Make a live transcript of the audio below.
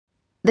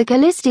The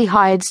Callisti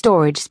hired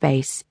storage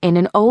space in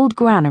an old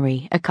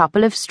granary a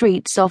couple of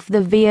streets off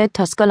the Via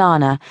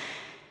Tuscolana.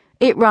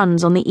 It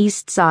runs on the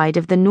east side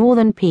of the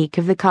northern peak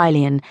of the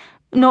Caelian,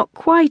 not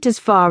quite as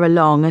far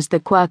along as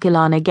the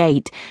Querculana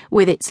Gate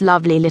with its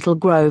lovely little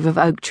grove of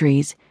oak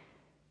trees.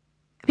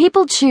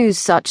 People choose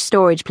such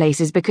storage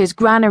places because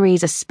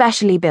granaries are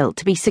specially built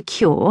to be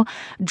secure,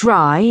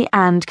 dry,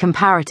 and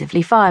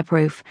comparatively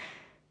fireproof.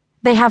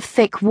 They have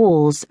thick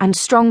walls and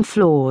strong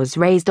floors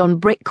raised on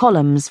brick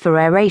columns for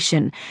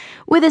aeration,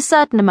 with a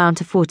certain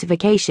amount of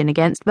fortification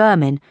against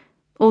vermin,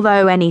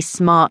 although any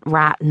smart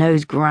rat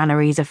knows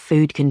granaries are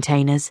food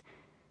containers.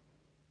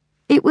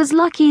 It was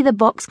lucky the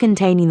box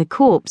containing the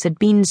corpse had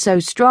been so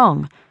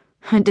strong,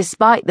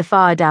 despite the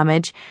fire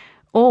damage,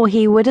 or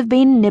he would have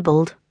been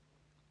nibbled.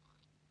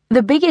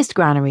 The biggest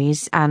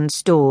granaries and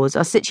stores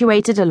are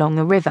situated along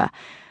the river,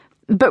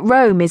 but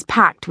Rome is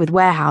packed with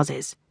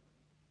warehouses.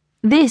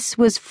 This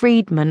was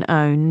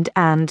freedman-owned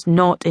and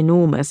not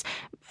enormous,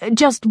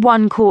 just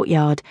one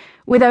courtyard,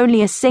 with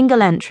only a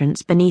single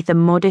entrance beneath a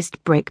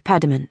modest brick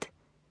pediment.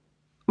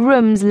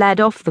 Rooms led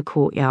off the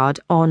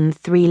courtyard on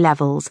 3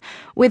 levels,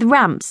 with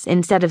ramps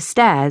instead of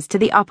stairs to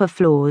the upper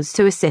floors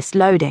to assist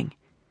loading.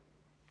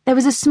 There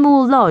was a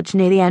small lodge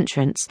near the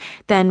entrance,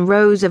 then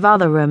rows of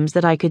other rooms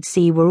that I could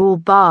see were all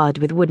barred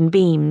with wooden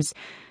beams,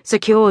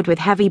 secured with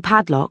heavy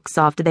padlocks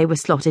after they were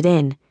slotted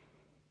in.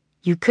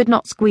 You could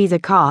not squeeze a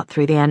cart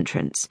through the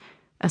entrance,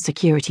 a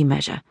security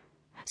measure,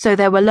 so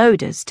there were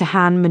loaders to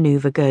hand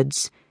maneuver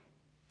goods.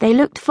 They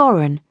looked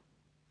foreign.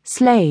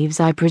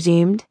 Slaves, I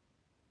presumed.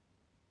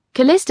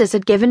 Callistus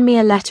had given me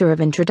a letter of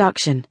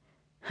introduction.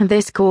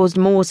 This caused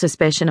more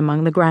suspicion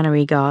among the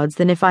granary guards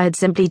than if I had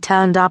simply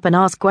turned up and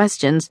asked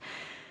questions.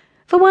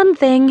 For one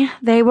thing,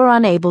 they were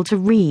unable to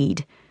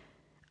read.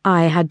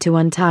 I had to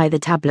untie the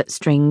tablet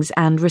strings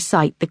and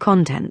recite the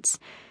contents.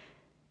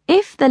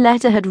 If the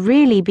letter had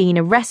really been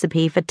a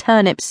recipe for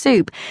turnip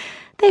soup,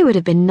 they would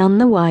have been none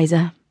the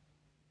wiser.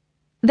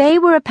 They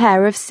were a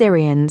pair of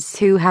Syrians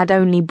who had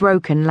only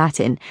broken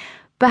Latin,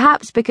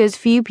 perhaps because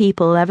few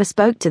people ever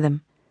spoke to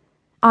them.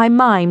 I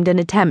mimed an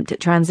attempt at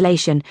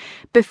translation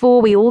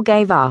before we all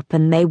gave up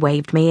and they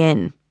waved me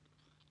in.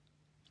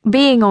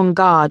 Being on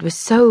guard was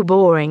so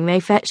boring they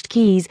fetched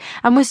keys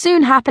and were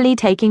soon happily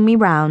taking me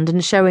round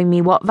and showing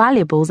me what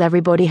valuables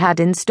everybody had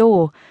in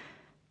store.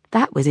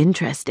 That was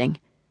interesting.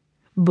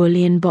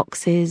 Bullion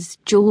boxes,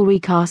 jewellery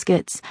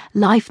caskets,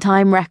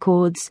 lifetime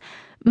records,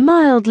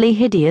 mildly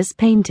hideous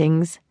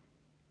paintings.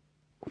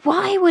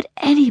 Why would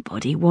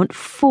anybody want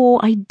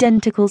 4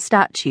 identical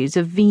statues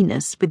of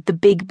Venus with the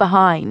big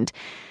behind?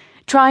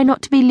 Try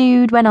not to be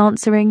lewd when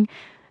answering.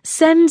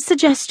 Send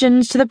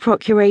suggestions to the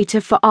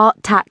procurator for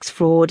art tax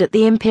fraud at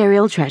the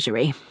Imperial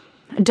Treasury.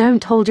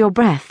 Don't hold your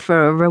breath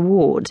for a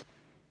reward.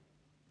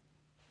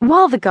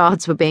 While the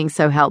guards were being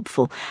so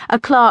helpful, a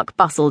clerk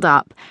bustled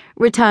up,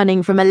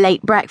 returning from a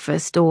late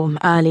breakfast or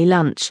early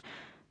lunch.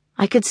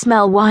 I could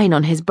smell wine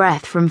on his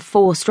breath from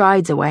 4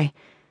 strides away.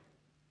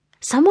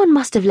 Someone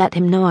must have let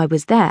him know I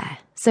was there,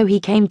 so he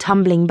came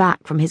tumbling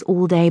back from his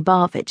all-day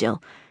bar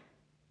vigil.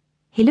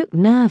 He looked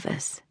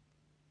nervous.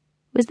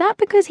 Was that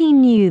because he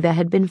knew there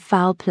had been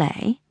foul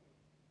play?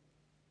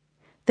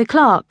 The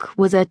clerk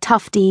was a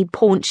tufty,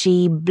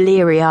 paunchy,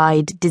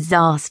 bleary-eyed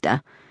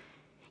disaster.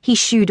 He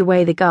shooed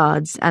away the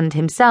guards and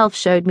himself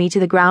showed me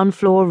to the ground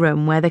floor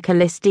room where the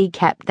Callisti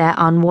kept their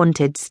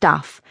unwanted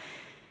stuff.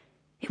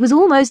 It was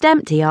almost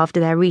empty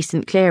after their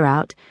recent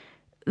clear-out,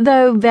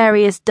 though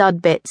various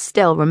dud bits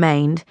still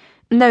remained,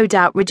 no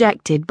doubt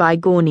rejected by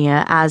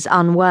Gornia as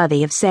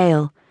unworthy of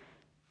sale.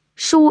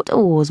 Short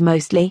oars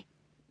mostly.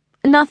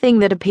 Nothing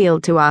that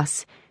appealed to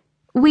us.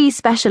 We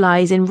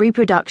specialise in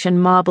reproduction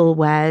marble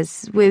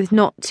wares, with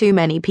not too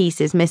many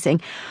pieces missing,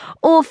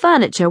 or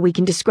furniture we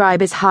can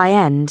describe as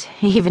high-end,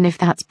 even if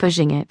that's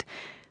pushing it.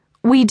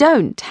 We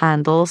don't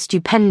handle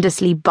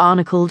stupendously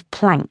barnacled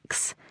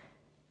planks.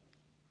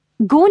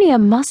 Gornia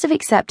must have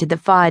accepted the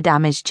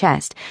fire-damaged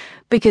chest,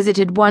 because it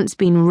had once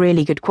been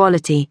really good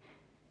quality.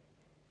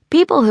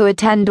 People who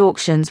attend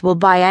auctions will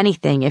buy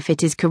anything if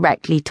it is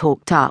correctly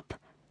talked up.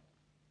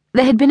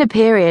 There had been a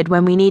period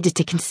when we needed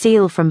to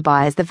conceal from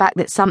buyers the fact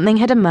that something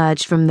had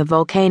emerged from the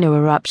volcano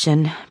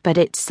eruption, but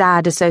its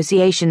sad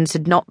associations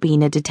had not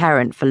been a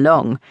deterrent for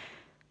long.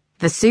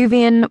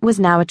 Vesuvian was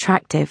now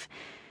attractive,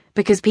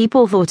 because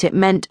people thought it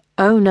meant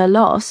owner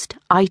lost,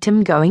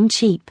 item going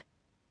cheap.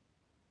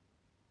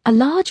 A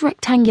large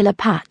rectangular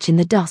patch in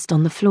the dust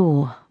on the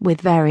floor,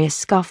 with various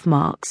scuff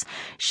marks,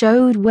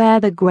 showed where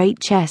the great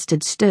chest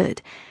had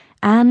stood,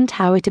 and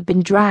how it had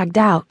been dragged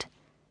out.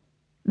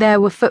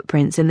 There were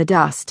footprints in the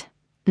dust,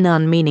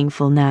 none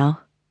meaningful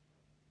now.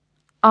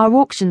 Our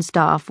auction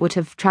staff would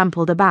have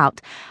trampled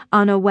about,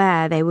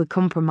 unaware they were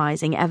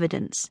compromising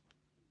evidence.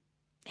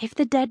 If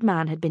the dead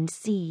man had been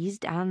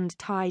seized and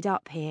tied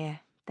up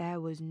here,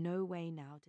 there was no way now to...